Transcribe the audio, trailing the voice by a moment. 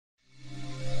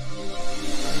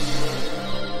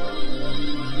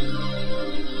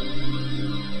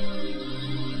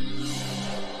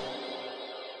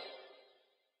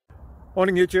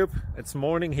Morning YouTube, it's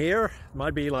morning here. It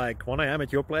might be like 1 a.m.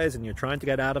 at your place and you're trying to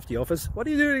get out of the office. What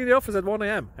are you doing in the office at 1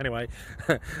 a.m? Anyway,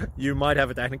 you might have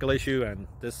a technical issue and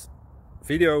this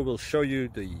video will show you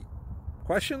the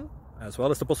question as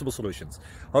well as the possible solutions.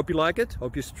 Hope you like it,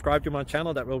 hope you subscribe to my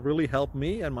channel. That will really help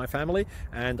me and my family,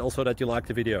 and also that you like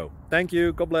the video. Thank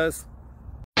you, God bless.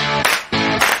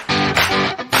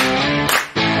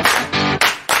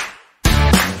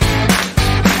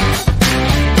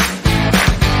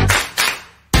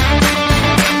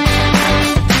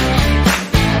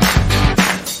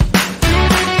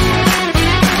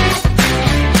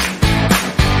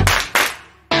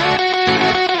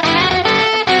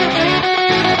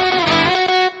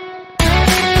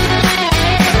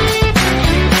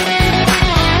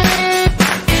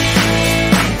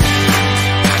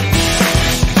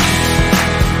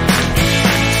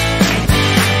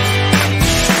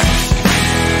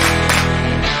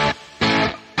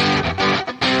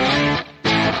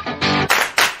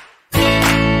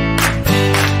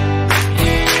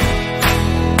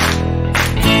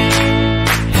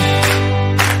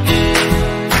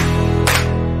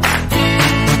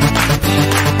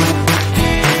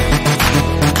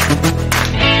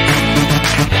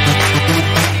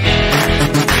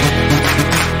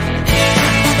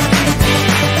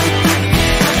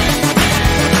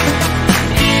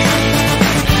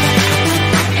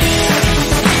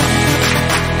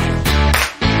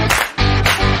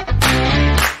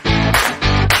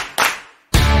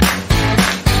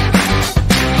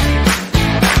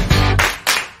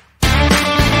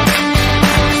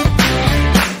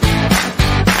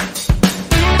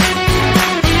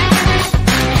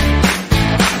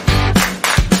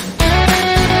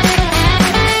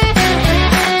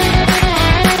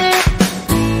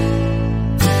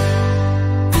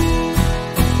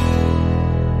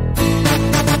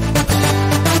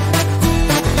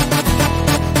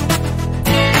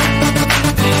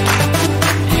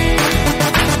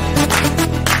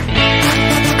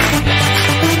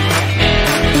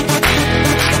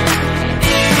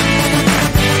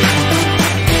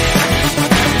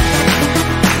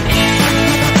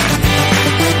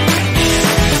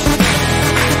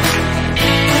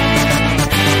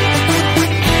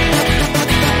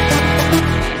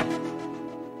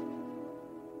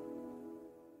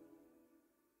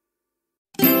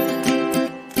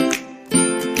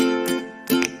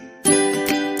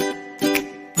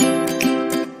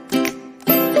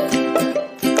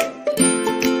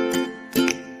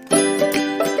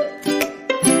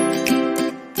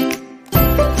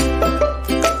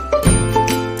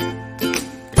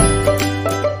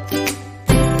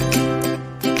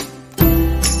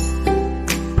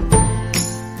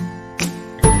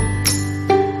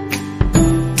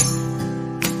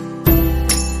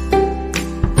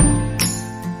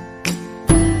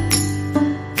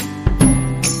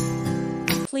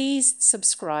 Please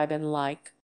subscribe and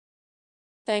like.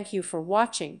 Thank you for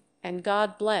watching, and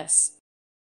God bless.